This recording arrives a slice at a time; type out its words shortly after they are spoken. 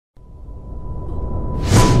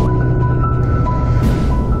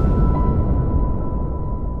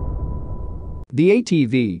The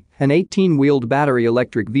ATV, an 18-wheeled battery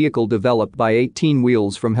electric vehicle developed by 18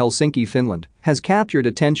 Wheels from Helsinki, Finland, has captured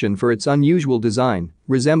attention for its unusual design,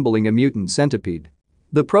 resembling a mutant centipede.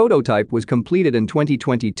 The prototype was completed in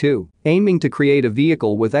 2022, aiming to create a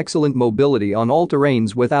vehicle with excellent mobility on all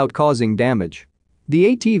terrains without causing damage.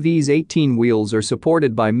 The ATV's 18 wheels are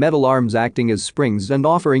supported by metal arms acting as springs and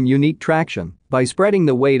offering unique traction by spreading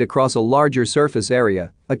the weight across a larger surface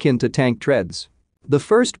area, akin to tank treads. The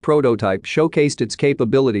first prototype showcased its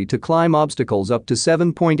capability to climb obstacles up to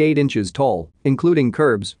 7.8 inches tall, including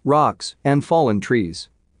curbs, rocks, and fallen trees.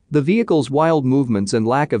 The vehicle's wild movements and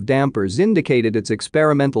lack of dampers indicated its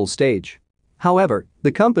experimental stage. However,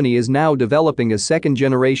 the company is now developing a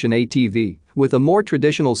second-generation ATV with a more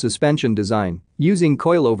traditional suspension design, using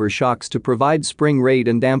coilover shocks to provide spring rate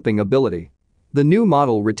and damping ability. The new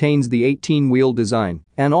model retains the 18-wheel design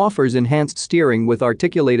and offers enhanced steering with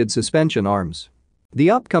articulated suspension arms. The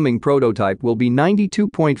upcoming prototype will be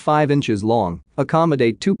 92.5 inches long,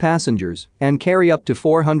 accommodate 2 passengers, and carry up to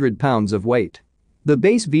 400 pounds of weight. The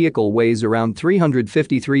base vehicle weighs around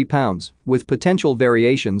 353 pounds, with potential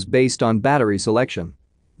variations based on battery selection.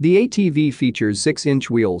 The ATV features 6-inch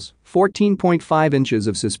wheels, 14.5 inches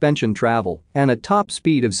of suspension travel, and a top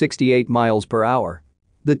speed of 68 miles per hour.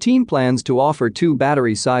 The team plans to offer 2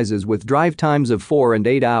 battery sizes with drive times of 4 and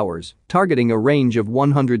 8 hours, targeting a range of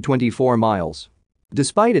 124 miles.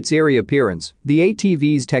 Despite its eerie appearance, the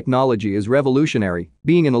ATV's technology is revolutionary,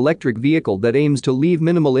 being an electric vehicle that aims to leave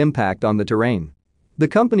minimal impact on the terrain. The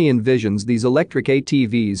company envisions these electric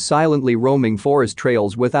ATVs silently roaming forest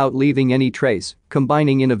trails without leaving any trace,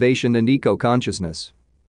 combining innovation and eco-consciousness.